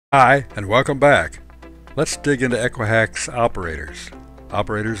Hi, and welcome back. Let's dig into Equihack's operators.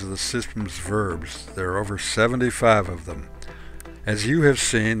 Operators are the system's verbs. There are over 75 of them. As you have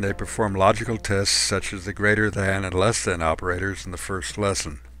seen, they perform logical tests such as the greater than and less than operators in the first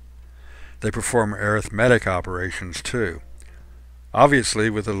lesson. They perform arithmetic operations too. Obviously,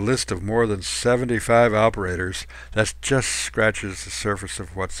 with a list of more than 75 operators, that just scratches the surface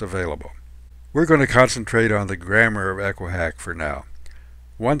of what's available. We're going to concentrate on the grammar of Equihack for now.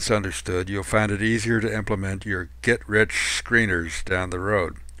 Once understood, you'll find it easier to implement your get-rich screeners down the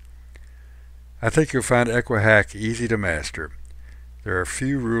road. I think you'll find Equihack easy to master. There are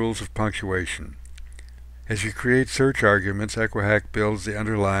few rules of punctuation. As you create search arguments, Equihack builds the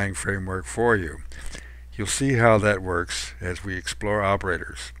underlying framework for you. You'll see how that works as we explore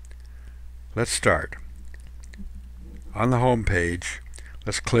operators. Let's start. On the home page,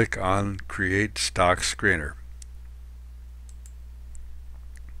 let's click on Create Stock Screener.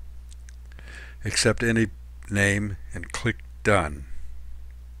 Accept any name and click Done.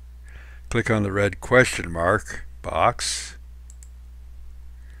 Click on the red question mark box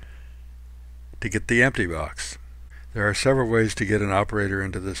to get the empty box. There are several ways to get an operator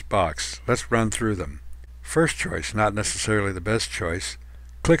into this box. Let's run through them. First choice, not necessarily the best choice.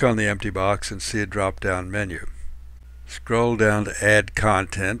 Click on the empty box and see a drop-down menu. Scroll down to Add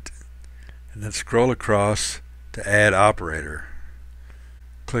Content and then scroll across to Add Operator.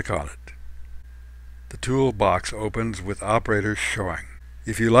 Click on it. The toolbox opens with operators showing.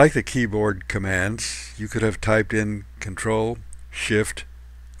 If you like the keyboard commands, you could have typed in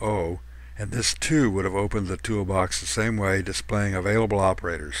Control-Shift-O, and this too would have opened the toolbox the same way, displaying available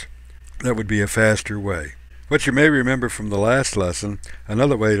operators. That would be a faster way. What you may remember from the last lesson,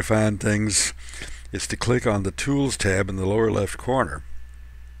 another way to find things is to click on the Tools tab in the lower left corner.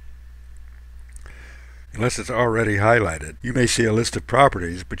 Unless it's already highlighted. You may see a list of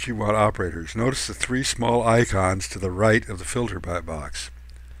properties, but you want operators. Notice the three small icons to the right of the filter box.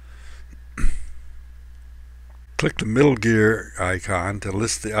 Click the middle gear icon to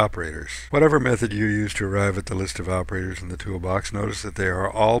list the operators. Whatever method you use to arrive at the list of operators in the toolbox, notice that they are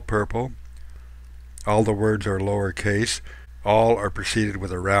all purple, all the words are lowercase, all are preceded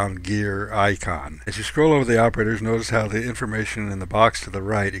with a round gear icon. As you scroll over the operators, notice how the information in the box to the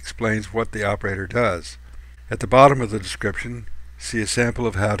right explains what the operator does. At the bottom of the description, see a sample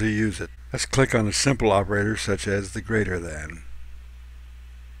of how to use it. Let's click on a simple operator such as the greater than.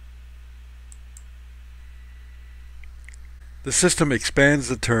 The system expands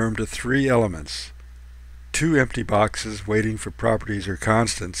the term to three elements, two empty boxes waiting for properties or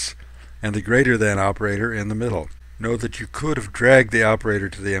constants, and the greater than operator in the middle. Note that you could have dragged the operator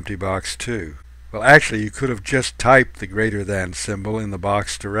to the empty box too. Well, actually, you could have just typed the greater than symbol in the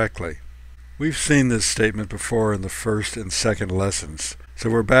box directly. We've seen this statement before in the first and second lessons, so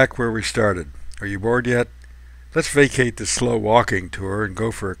we're back where we started. Are you bored yet? Let's vacate the slow walking tour and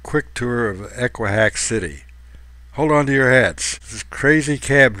go for a quick tour of Equihack City. Hold on to your hats. This crazy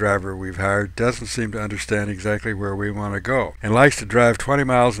cab driver we've hired doesn't seem to understand exactly where we want to go and likes to drive 20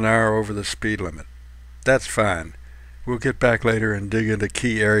 miles an hour over the speed limit. That's fine. We'll get back later and dig into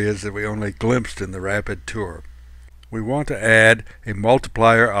key areas that we only glimpsed in the rapid tour. We want to add a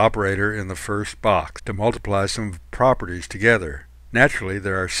multiplier operator in the first box to multiply some properties together. Naturally,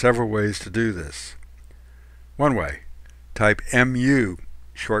 there are several ways to do this. One way, type MU,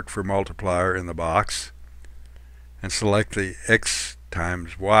 short for multiplier, in the box and select the X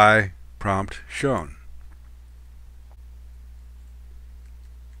times Y prompt shown.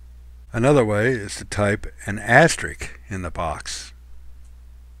 Another way is to type an asterisk in the box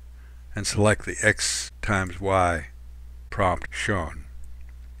and select the X times Y prompt shown.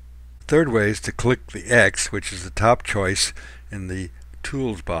 The third way is to click the X, which is the top choice in the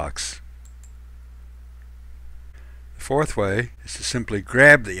Tools box. The fourth way is to simply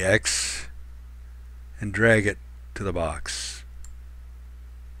grab the X and drag it to the box.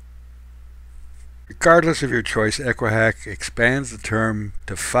 Regardless of your choice, Equihack expands the term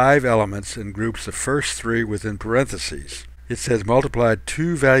to 5 elements and groups the first 3 within parentheses. It says multiply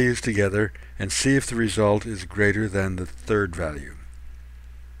 2 values together and see if the result is greater than the third value.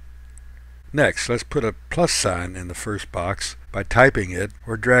 Next, let's put a plus sign in the first box by typing it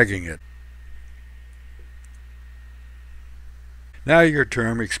or dragging it. Now your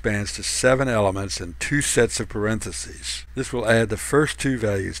term expands to 7 elements and 2 sets of parentheses. This will add the first 2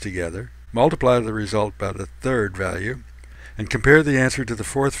 values together, multiply the result by the third value, and compare the answer to the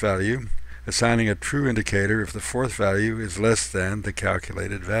fourth value, assigning a true indicator if the fourth value is less than the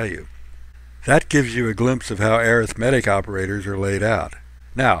calculated value. That gives you a glimpse of how arithmetic operators are laid out.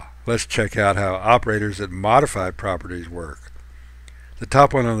 Now, let's check out how operators that modify properties work. The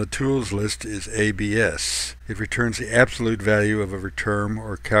top one on the tools list is ABS. It returns the absolute value of a term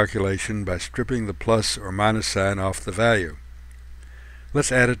or calculation by stripping the plus or minus sign off the value.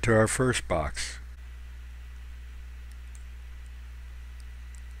 Let's add it to our first box.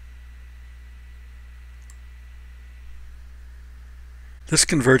 This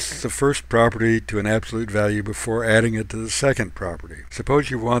converts the first property to an absolute value before adding it to the second property. Suppose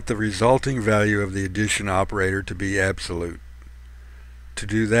you want the resulting value of the addition operator to be absolute. To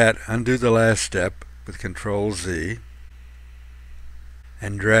do that, undo the last step with Control Z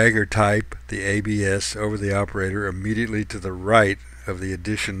and drag or type the ABS over the operator immediately to the right of the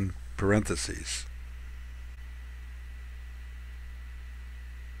addition parentheses.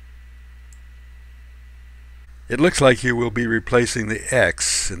 It looks like you will be replacing the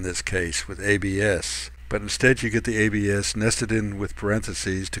X in this case with ABS, but instead you get the ABS nested in with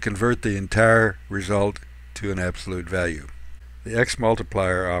parentheses to convert the entire result to an absolute value. The X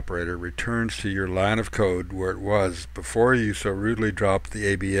multiplier operator returns to your line of code where it was before you so rudely dropped the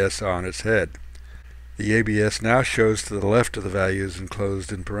ABS on its head. The ABS now shows to the left of the values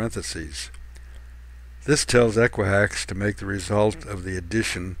enclosed in parentheses. This tells Equihack to make the result of the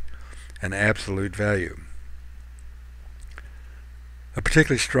addition an absolute value. A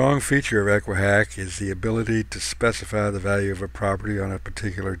particularly strong feature of Equihack is the ability to specify the value of a property on a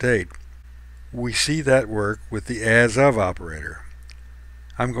particular date. We see that work with the as of operator.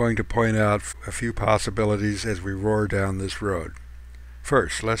 I'm going to point out a few possibilities as we roar down this road.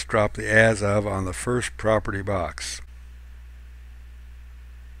 First, let's drop the as of on the first property box.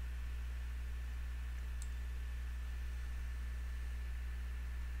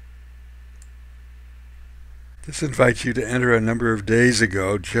 This invites you to enter a number of days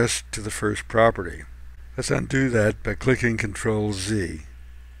ago just to the first property. Let's undo that by clicking Control Z.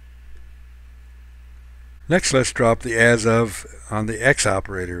 Next, let's drop the as of on the X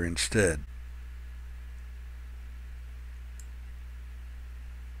operator instead.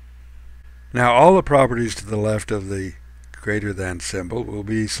 Now all the properties to the left of the greater than symbol will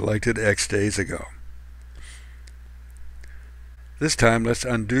be selected X days ago. This time let's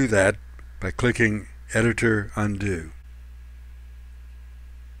undo that by clicking Editor Undo.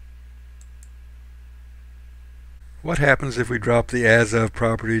 What happens if we drop the as of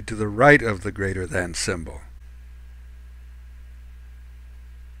property to the right of the greater than symbol?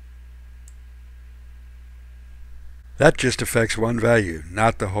 That just affects one value,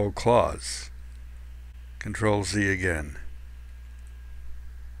 not the whole clause. Control Z again.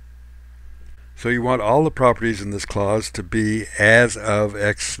 So you want all the properties in this clause to be as of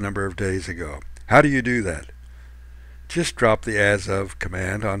X number of days ago. How do you do that? Just drop the as of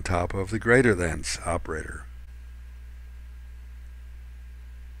command on top of the greater than operator.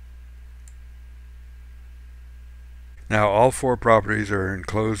 Now all four properties are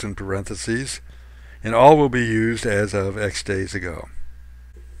enclosed in parentheses, and all will be used as of X days ago.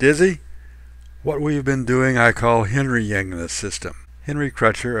 Dizzy? What we've been doing I call Henrying this system. Henry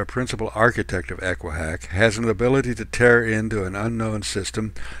Crutcher, a principal architect of Equihack, has an ability to tear into an unknown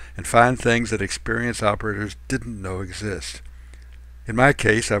system and find things that experienced operators didn't know exist. In my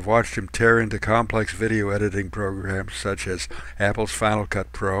case, I've watched him tear into complex video editing programs such as Apple's Final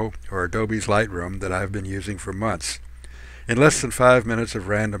Cut Pro or Adobe's Lightroom that I've been using for months. In less than 5 minutes of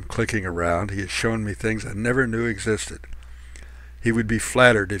random clicking around, he has shown me things I never knew existed. He would be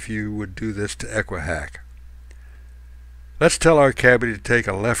flattered if you would do this to Equihack. Let's tell our cabbie to take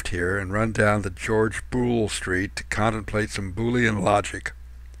a left here and run down the George Boole Street to contemplate some Boolean logic.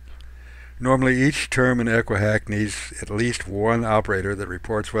 Normally each term in Equihack needs at least one operator that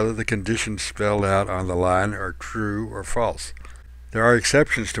reports whether the conditions spelled out on the line are true or false. There are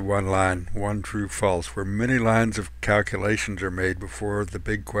exceptions to one line, one true false, where many lines of calculations are made before the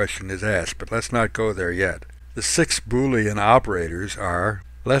big question is asked, but let's not go there yet. The 6 Boolean operators are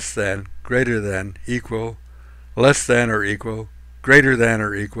less than, greater than, equal, less than or equal, greater than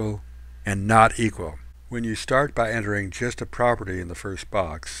or equal, and not equal. When you start by entering just a property in the first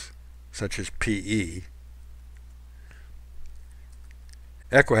box, such as PE,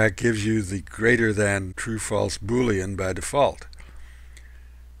 Equihack gives you the greater than true-false Boolean by default.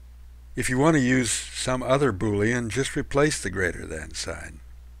 If you want to use some other Boolean, just replace the greater than sign.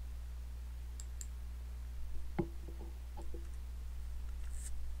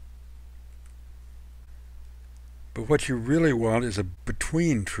 But what you really want is a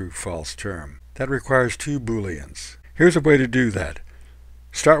between true-false term. That requires 2 Booleans. Here's a way to do that.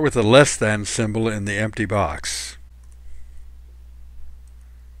 Start with the less than symbol in the empty box.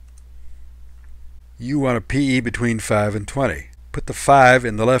 You want a PE between 5 and 20. Put the 5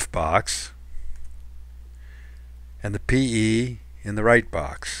 in the left box and the PE in the right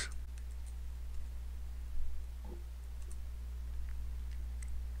box.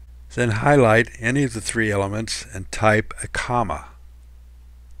 Then highlight any of the three elements and type a comma.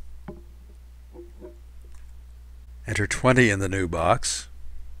 Enter 20 in the new box.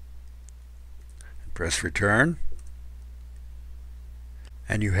 Press return.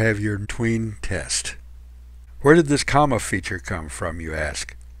 And you have your tween test. Where did this comma feature come from, you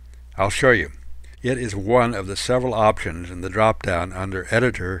ask? I'll show you. It is one of the several options in the drop-down under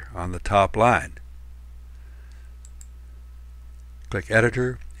Editor on the top line. Click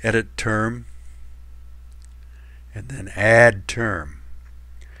Editor, Edit Term, and then Add Term.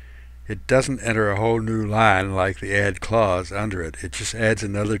 It doesn't enter a whole new line like the Add clause under it. It just adds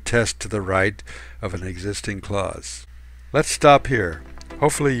another test to the right of an existing clause. Let's stop here.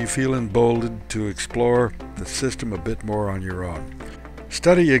 Hopefully you feel emboldened to explore the system a bit more on your own.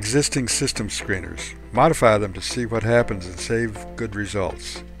 Study existing system screeners. Modify them to see what happens and save good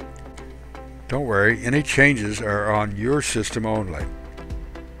results. Don't worry, any changes are on your system only.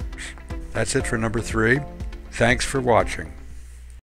 That's it for number 3. Thanks for watching.